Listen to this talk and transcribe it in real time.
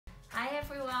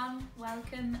everyone,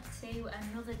 welcome to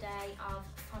another day of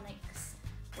phonics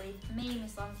with me,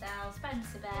 Miss Lonsdale,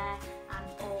 Spencer Bear,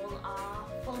 and all our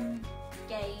fun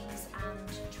games and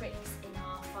tricks in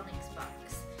our phonics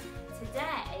box.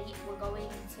 Today we're going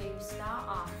to start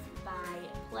off by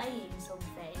playing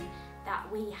something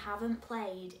that we haven't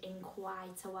played in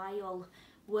quite a while.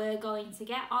 We're going to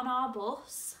get on our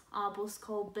bus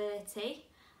called Bertie,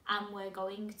 and we're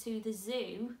going to the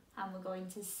zoo and we're going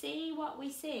to see what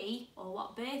we see, or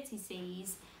what Bertie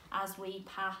sees, as we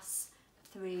pass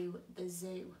through the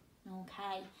zoo.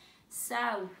 Okay,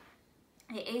 so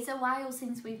it is a while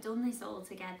since we've done this all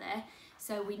together,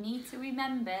 so we need to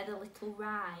remember the little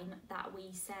rhyme that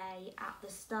we say at the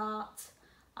start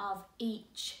of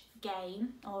each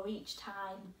game, or each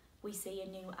time we see a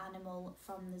new animal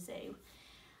from the zoo.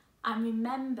 And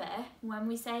remember, when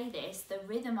we say this, the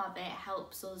rhythm of it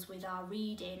helps us with our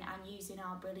reading and using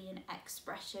our brilliant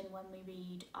expression when we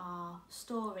read our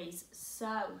stories.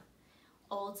 So,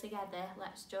 all together,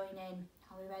 let's join in.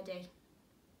 Are we ready?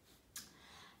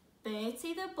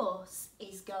 Bertie the bus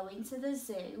is going to the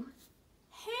zoo.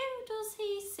 Who does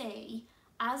he see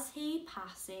as he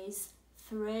passes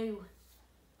through?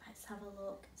 Let's have a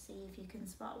look, see if you can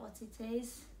spot what it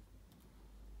is.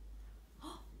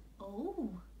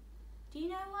 Oh! Do you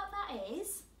know what that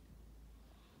is?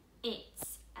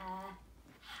 It's a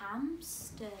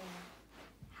hamster.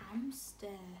 Hamster.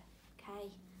 Okay,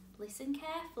 listen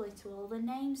carefully to all the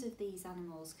names of these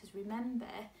animals, because remember,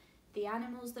 the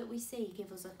animals that we see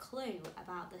give us a clue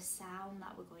about the sound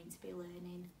that we're going to be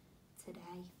learning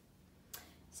today.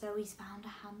 So he's found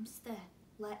a hamster.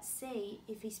 Let's see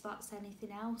if he spots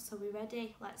anything else. Are we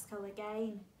ready? Let's go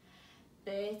again.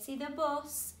 Bertie the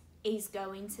bus is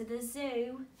going to the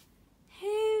zoo.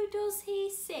 Who does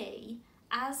he see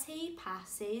as he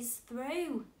passes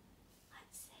through?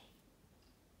 Let's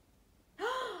see.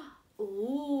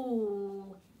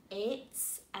 Ooh,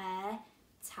 it's a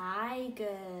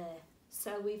tiger.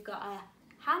 So we've got a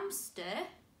hamster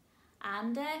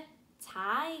and a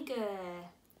tiger.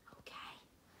 Okay,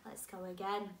 let's go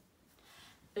again.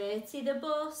 Bertie the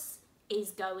bus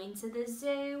is going to the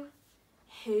zoo.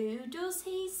 Who does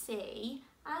he see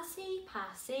as he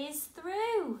passes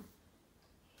through?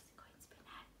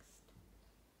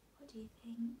 What do you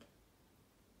think?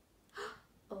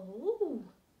 Oh,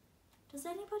 does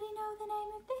anybody know the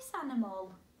name of this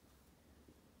animal?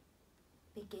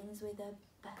 Begins with a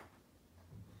B.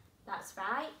 That's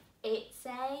right, it's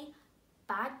a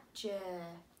badger.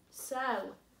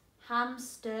 So,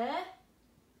 hamster,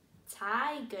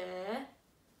 tiger,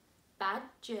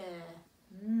 badger.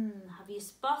 Have you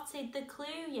spotted the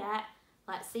clue yet?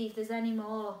 Let's see if there's any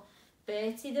more.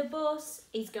 Bertie the bus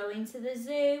is going to the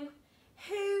zoo.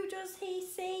 Who does he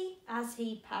see as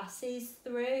he passes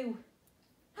through?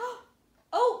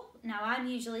 Oh, now I'm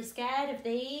usually scared of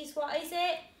these. What is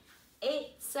it?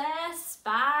 It's a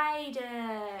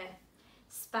spider.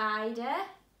 Spider,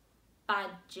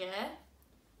 badger,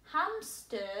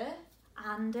 hamster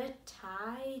and a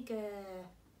tiger.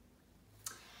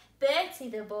 Bertie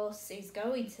the bus is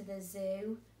going to the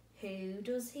zoo. Who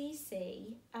does he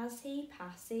see as he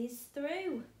passes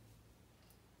through?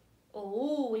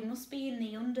 Oh, we must be in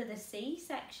the under the sea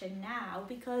section now,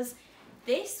 because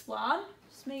this one,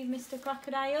 smooth Mr.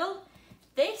 Crocodile,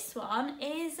 this one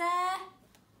is a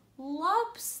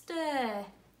lobster.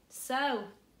 So,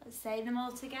 let's say them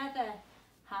all together.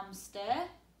 Hamster,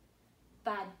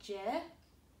 badger,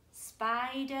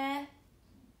 spider,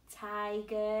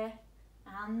 tiger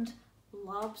and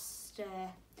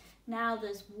lobster. Now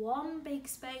there's one big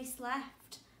space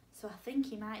left, so I think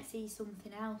you might see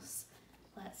something else.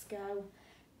 Let's go.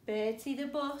 Bertie the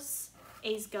bus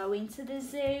is going to the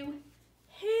zoo.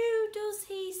 Who does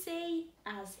he see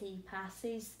as he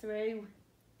passes through?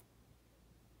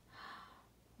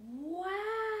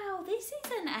 Wow, this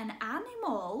isn't an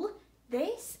animal.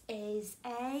 This is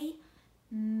a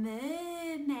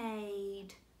mermaid.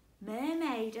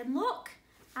 Mermaid, and look,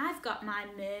 I've got my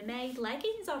mermaid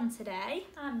leggings on today.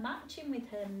 I'm matching with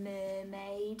her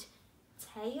mermaid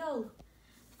tail.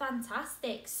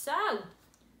 Fantastic. So,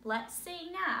 let's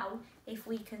see now if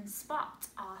we can spot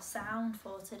our sound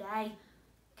for today.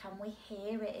 Can we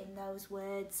hear it in those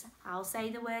words? I'll say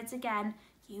the words again.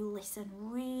 You listen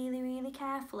really, really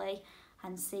carefully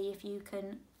and see if you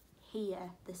can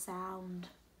hear the sound.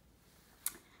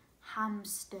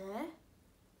 Hamster,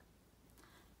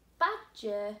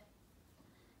 badger,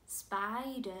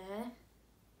 spider,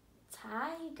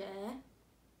 tiger,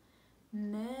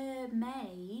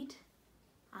 mermaid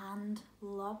and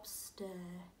lobster.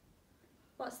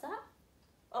 What's that?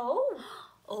 Oh,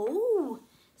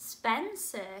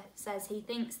 Spencer says he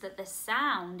thinks that the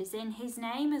sound is in his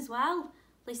name as well.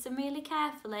 Listen really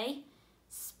carefully.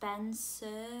 Spencer.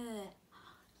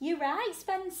 You're right,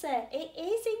 Spencer. It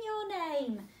is in your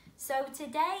name. So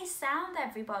today's sound,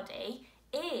 everybody,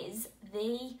 is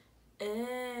the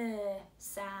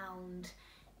sound.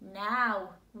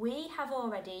 Now, we have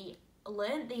already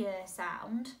learnt the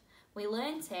sound. We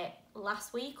learnt it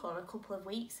last week or a couple of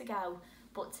weeks ago.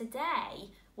 But today,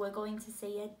 we're going to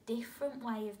see a different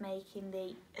way of making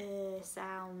the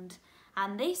sound.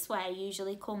 And this way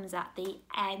usually comes at the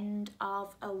end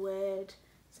of a word.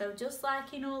 So just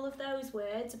like in all of those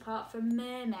words, apart from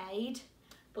mermaid,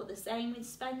 but the same with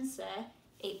Spencer,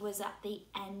 it was at the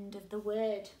end of the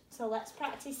word. So let's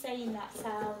practice saying that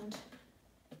sound.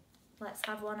 Let's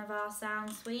have one of our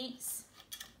sound sweets.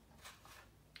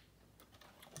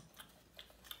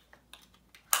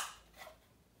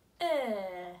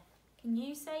 Can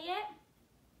you say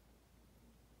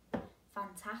it?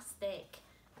 Fantastic.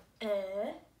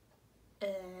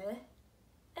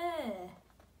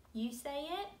 You say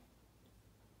it?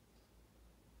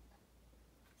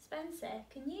 Spencer,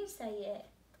 can you say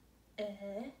it?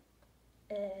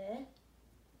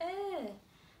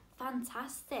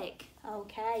 Fantastic.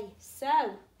 Okay,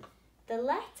 so the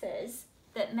letters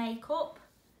that make up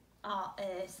our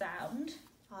sound,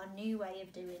 our new way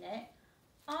of doing it,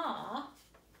 are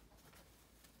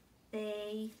the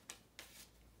E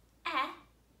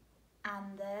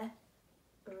and the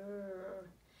R.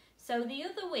 So the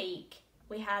other week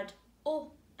we had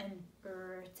and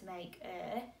R to make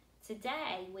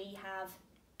Today we have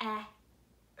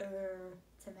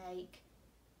to make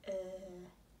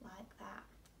like that.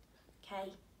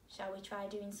 Okay, shall we try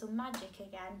doing some magic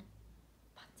again?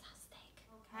 Fantastic.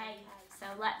 Okay, so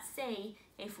let's see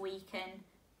if we can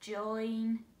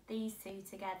join these two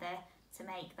together to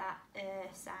make that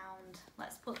sound.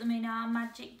 Let's put them in our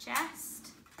magic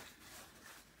chest.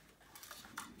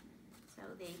 So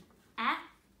the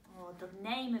or the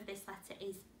name of this letter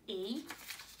is E,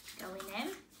 going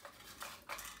in,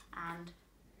 and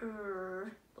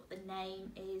but the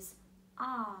name is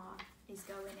R, is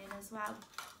going in as well.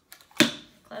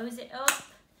 Close it up,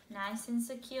 nice and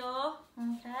secure.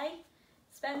 Okay,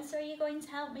 Spencer, are you going to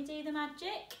help me do the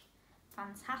magic?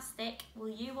 Fantastic. Will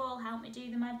you all help me do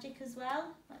the magic as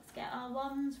well? Let's get our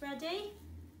wands ready.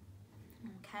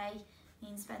 Okay, me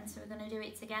and Spencer are going to do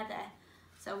it together.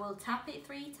 So we'll tap it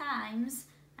 3 times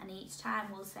and each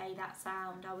time we'll say that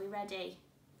sound. Are we ready?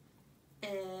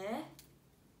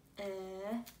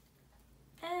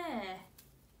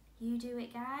 You do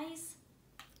it, guys.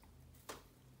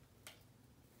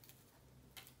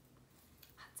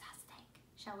 Fantastic.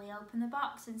 Shall we open the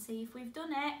box and see if we've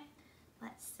done it?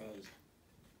 Let's see.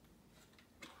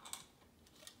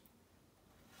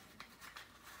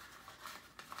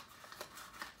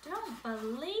 Don't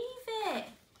believe it.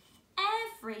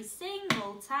 Every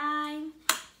single time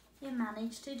you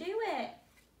manage to do it.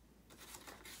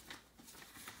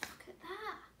 Look at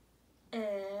that.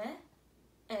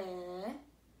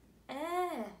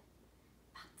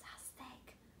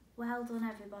 Fantastic. Well done,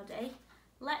 everybody.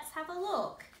 Let's have a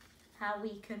look how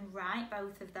we can write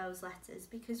both of those letters,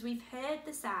 because we've heard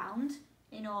the sound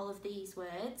in all of these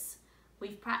words.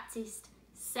 We've practiced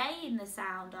saying the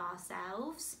sound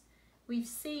ourselves. We've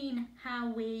seen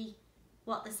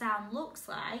what the sound looks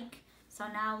like. So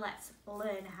now let's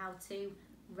learn how to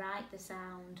write the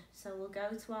sound. So we'll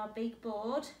go to our big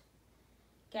board.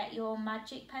 Get your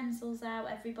magic pencils out,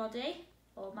 everybody,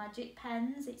 or magic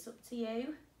pens, it's up to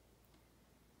you.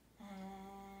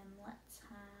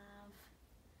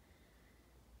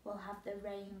 We'll have the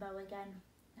rainbow again.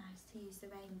 Nice to use the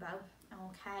rainbow.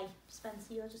 Okay,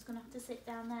 Spencer, you're just going to have to sit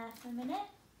down there for a minute.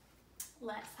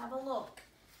 Let's have a look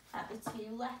at the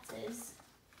 2 letters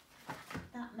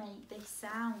that make this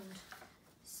sound.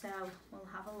 So we'll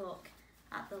have a look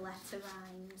at the letter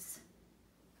rhymes.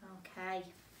 Okay.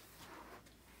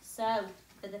 So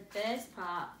for the first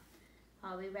part,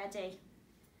 are we ready?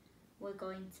 We're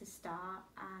going to start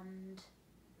and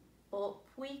up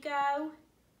we go.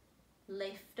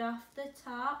 Lift off the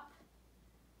top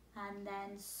and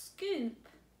then scoop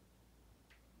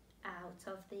out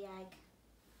of the egg.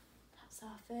 That's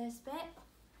our first bit.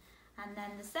 And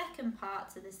then the second part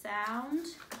to the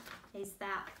sound is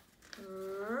that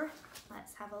R.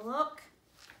 Let's have a look.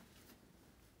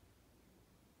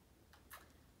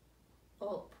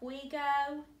 Up we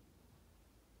go,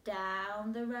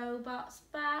 down the robot's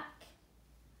back,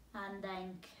 and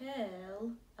then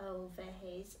curl over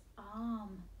his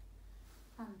arm.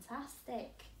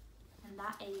 Fantastic. And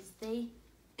that is the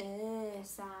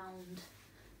sound.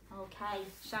 Okay,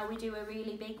 shall we do a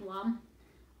really big one?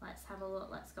 Let's have a look.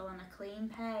 Let's go on a clean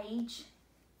page.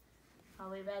 Are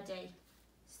we ready?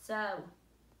 So,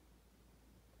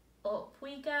 up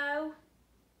we go.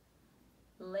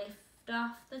 Lift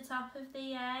off the top of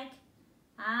the egg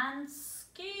and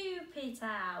scoop it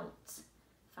out.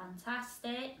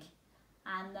 Fantastic.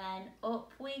 And then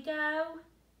up we go.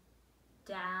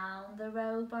 Down the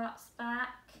robot's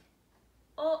back.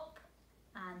 Up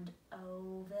and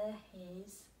over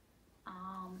his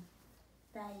arm.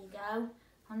 There you go.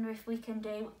 I wonder if we can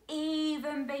do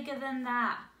even bigger than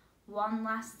that. One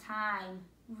last time.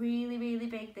 Really, really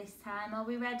big this time. Are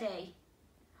we ready?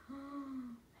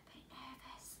 I'm a bit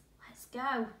nervous. Let's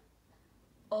go.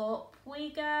 Up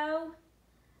we go.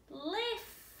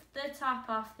 Lift the top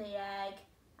off the egg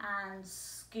and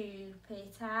scoop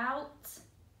it out.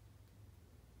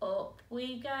 Up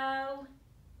we go.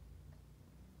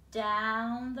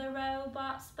 Down the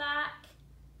robot's back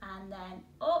and then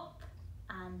up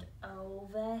and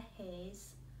over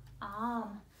his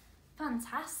arm.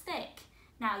 Fantastic.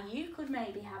 Now you could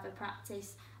maybe have a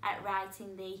practice at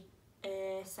writing the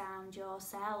sound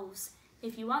yourselves.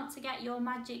 If you want to get your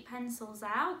magic pencils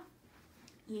out,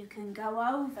 you can go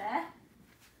over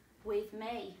with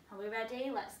me. Are we ready?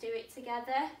 Let's do it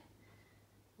together.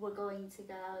 We're going to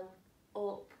go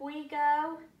up we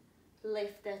go,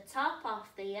 lift the top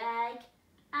off the egg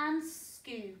and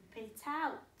scoop it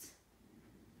out.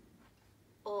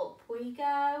 Up we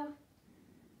go,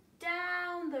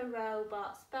 down the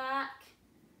robot's back,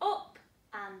 up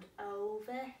and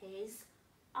over his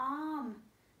arm.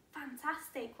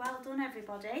 Fantastic, well done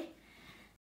everybody.